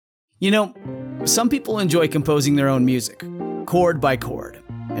You know, some people enjoy composing their own music, chord by chord,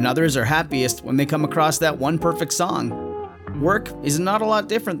 and others are happiest when they come across that one perfect song. Work is not a lot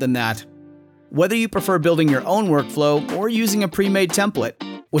different than that. Whether you prefer building your own workflow or using a pre-made template,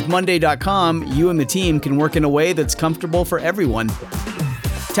 with Monday.com, you and the team can work in a way that's comfortable for everyone.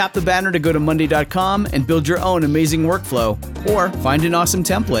 Tap the banner to go to Monday.com and build your own amazing workflow, or find an awesome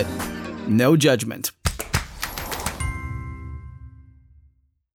template. No judgment.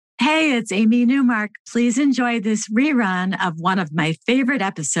 Hey, it's Amy Newmark. Please enjoy this rerun of one of my favorite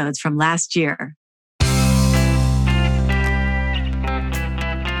episodes from last year.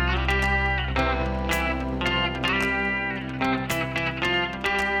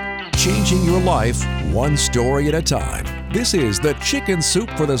 Changing your life one story at a time. This is the Chicken Soup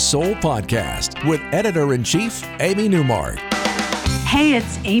for the Soul podcast with Editor-in-Chief Amy Newmark. Hey,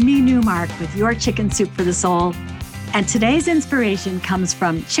 it's Amy Newmark with your Chicken Soup for the Soul. And today's inspiration comes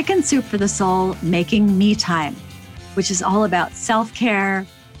from Chicken Soup for the Soul, Making Me Time, which is all about self-care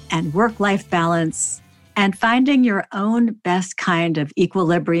and work-life balance and finding your own best kind of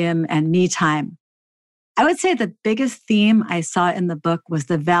equilibrium and me time. I would say the biggest theme I saw in the book was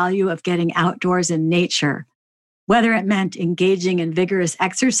the value of getting outdoors in nature, whether it meant engaging in vigorous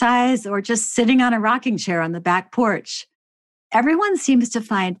exercise or just sitting on a rocking chair on the back porch. Everyone seems to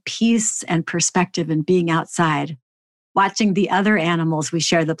find peace and perspective in being outside, watching the other animals we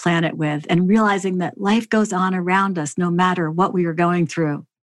share the planet with, and realizing that life goes on around us no matter what we are going through.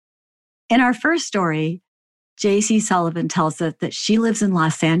 In our first story, J.C. Sullivan tells us that she lives in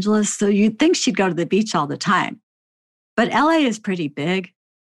Los Angeles, so you'd think she'd go to the beach all the time. But LA is pretty big,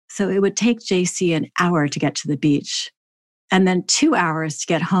 so it would take J.C. an hour to get to the beach, and then 2 hours to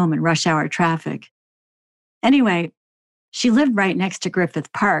get home in rush hour traffic. Anyway, she lived right next to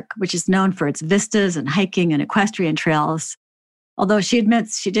Griffith Park, which is known for its vistas and hiking and equestrian trails, although she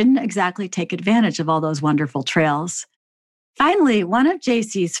admits she didn't exactly take advantage of all those wonderful trails. Finally, one of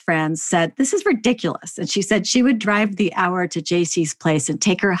JC's friends said, "This is ridiculous." And she said she would drive the hour to JC's place and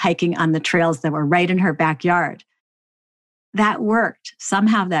take her hiking on the trails that were right in her backyard. That worked.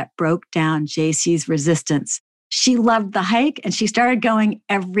 Somehow that broke down JC's resistance. She loved the hike and she started going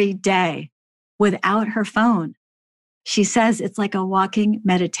every day without her phone. She says it's like a walking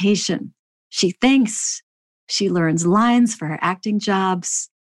meditation. She thinks, she learns lines for her acting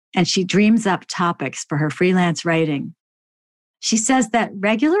jobs, and she dreams up topics for her freelance writing. She says that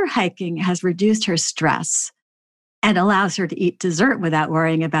regular hiking has reduced her stress and allows her to eat dessert without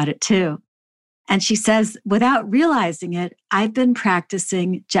worrying about it too. And she says, without realizing it, I've been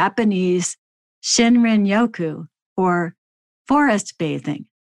practicing Japanese Shinrin-yoku, or forest bathing,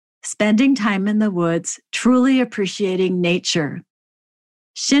 spending time in the woods, truly appreciating nature.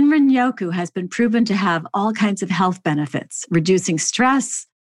 Shinrin-yoku has been proven to have all kinds of health benefits, reducing stress,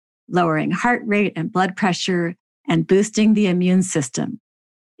 lowering heart rate and blood pressure, and boosting the immune system.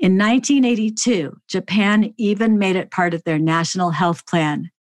 In 1982, Japan even made it part of their national health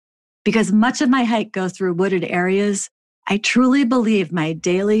plan. Because much of my hike goes through wooded areas, I truly believe my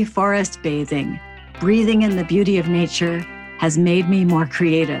daily forest bathing, breathing in the beauty of nature, has made me more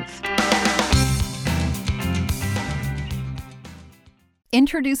creative.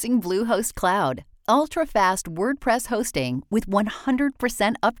 Introducing Bluehost Cloud, ultra-fast WordPress hosting with 100%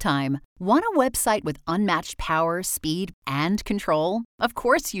 uptime. Want a website with unmatched power, speed, and control? Of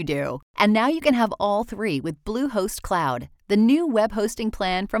course you do. And now you can have all three with Bluehost Cloud, the new web hosting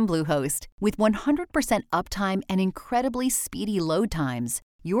plan from Bluehost. With 100% uptime and incredibly speedy load times,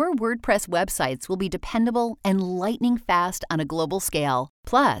 your WordPress websites will be dependable and lightning fast on a global scale.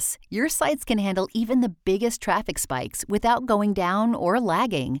 Plus, your sites can handle even the biggest traffic spikes without going down or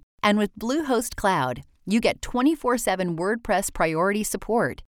lagging. And with Bluehost Cloud, you get 24/7 WordPress priority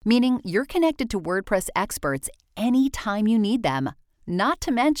support, meaning you're connected to WordPress experts anytime you need them. Not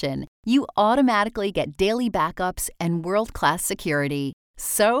to mention, you automatically get daily backups and world-class security.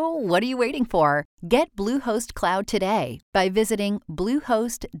 So, what are you waiting for? Get Bluehost Cloud today by visiting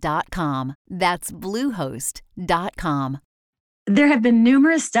Bluehost.com. That's Bluehost.com. There have been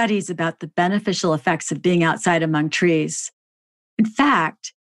numerous studies about the beneficial effects of being outside among trees. In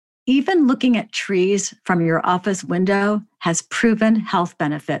fact, even looking at trees from your office window has proven health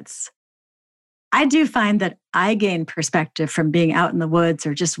benefits. I do find that I gain perspective from being out in the woods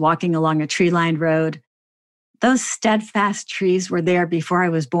or just walking along a tree-lined road. Those steadfast trees were there before I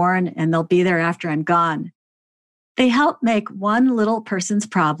was born, and they'll be there after I'm gone. They help make one little person's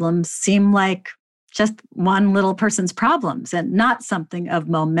problems seem like just one little person's problems and not something of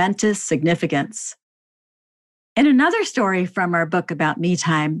momentous significance. In another story from our book about me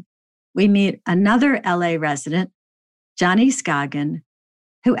time, we meet another LA resident, Johnny Scoggin,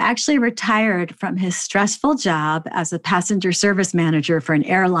 who actually retired from his stressful job as a passenger service manager for an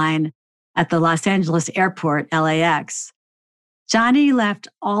airline at the Los Angeles airport, LAX. Johnny left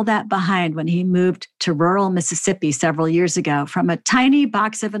all that behind when he moved to rural Mississippi several years ago, from a tiny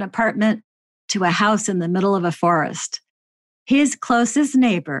box of an apartment to a house in the middle of a forest. His closest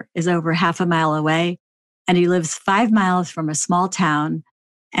neighbor is over half a mile away, and he lives 5 miles from a small town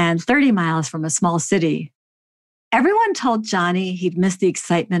and 30 miles from a small city. Everyone told Johnny he'd miss the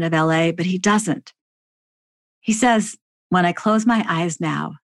excitement of LA, but he doesn't. He says, "When I close my eyes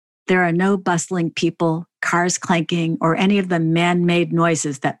now, there are no bustling people, cars clanking, or any of the man-made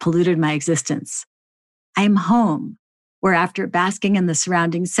noises that polluted my existence. I am home, where after basking in the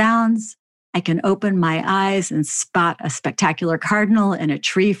surrounding sounds, I can open my eyes and spot a spectacular cardinal in a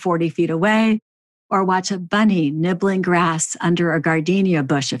tree 40 feet away, or watch a bunny nibbling grass under a gardenia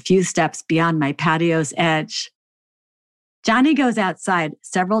bush a few steps beyond my patio's edge." Johnny goes outside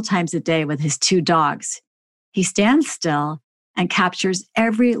several times a day with his 2 dogs. He stands still and captures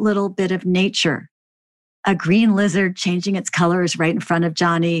every little bit of nature. A green lizard changing its colors right in front of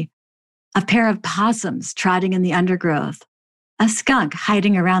Johnny, a pair of possums trotting in the undergrowth, a skunk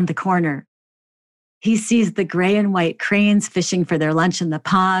hiding around the corner. He sees the gray and white cranes fishing for their lunch in the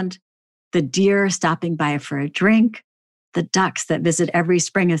pond, the deer stopping by for a drink, the ducks that visit every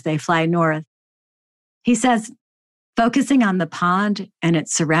spring as they fly north. He says, "Focusing on the pond and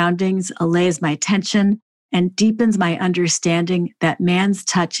its surroundings allays my tension and deepens my understanding that man's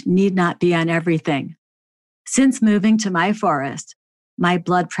touch need not be on everything. Since moving to my forest, my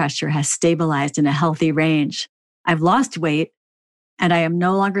blood pressure has stabilized in a healthy range. I've lost weight, and I am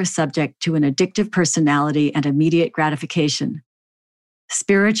no longer subject to an addictive personality and immediate gratification.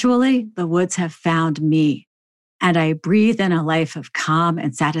 Spiritually, the woods have found me, and I breathe in a life of calm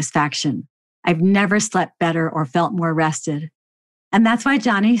and satisfaction. I've never slept better or felt more rested." And that's why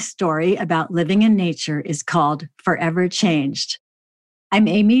Johnny's story about living in nature is called Forever Changed. I'm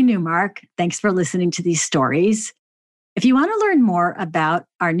Amy Newmark. Thanks for listening to these stories. If you want to learn more about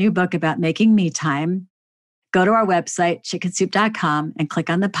our new book about making me time, go to our website, chickensoup.com, and click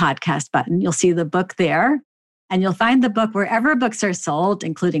on the podcast button. You'll see the book there, and you'll find the book wherever books are sold,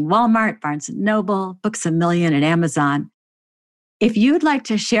 including Walmart, Barnes & Noble, Books A Million, and Amazon. If you'd like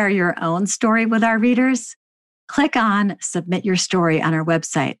to share your own story with our readers, click on Submit Your Story on our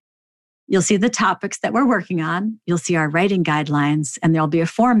website. You'll see the topics that we're working on. You'll see our writing guidelines, and there'll be a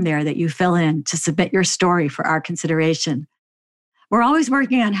form there that you fill in to submit your story for our consideration. We're always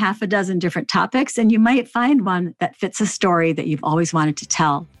working on 6 different topics, and you might find one that fits a story that you've always wanted to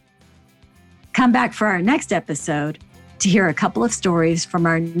tell. Come back for our next episode to hear a couple of stories from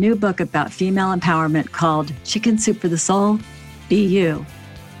our new book about female empowerment called Chicken Soup for the Soul, Be You.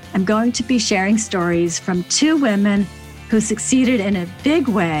 I'm going to be sharing stories from 2 women who succeeded in a big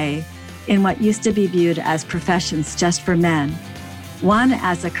way in what used to be viewed as professions just for men. One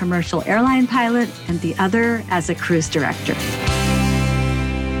as a commercial airline pilot and the other as a cruise director.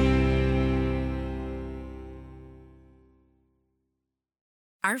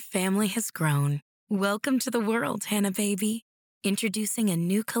 Our family has grown. Welcome to the world, Hannah baby. Introducing a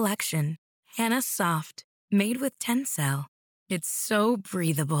new collection, Hannah Soft, made with Tencel. It's so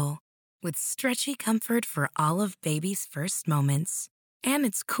breathable, with stretchy comfort for all of baby's first moments. And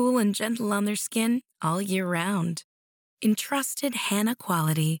it's cool and gentle on their skin all year round. Entrusted Hannah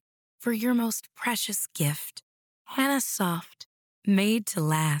quality for your most precious gift. Hannah Soft, made to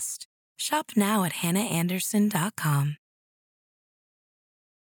last. Shop now at hannahanderson.com.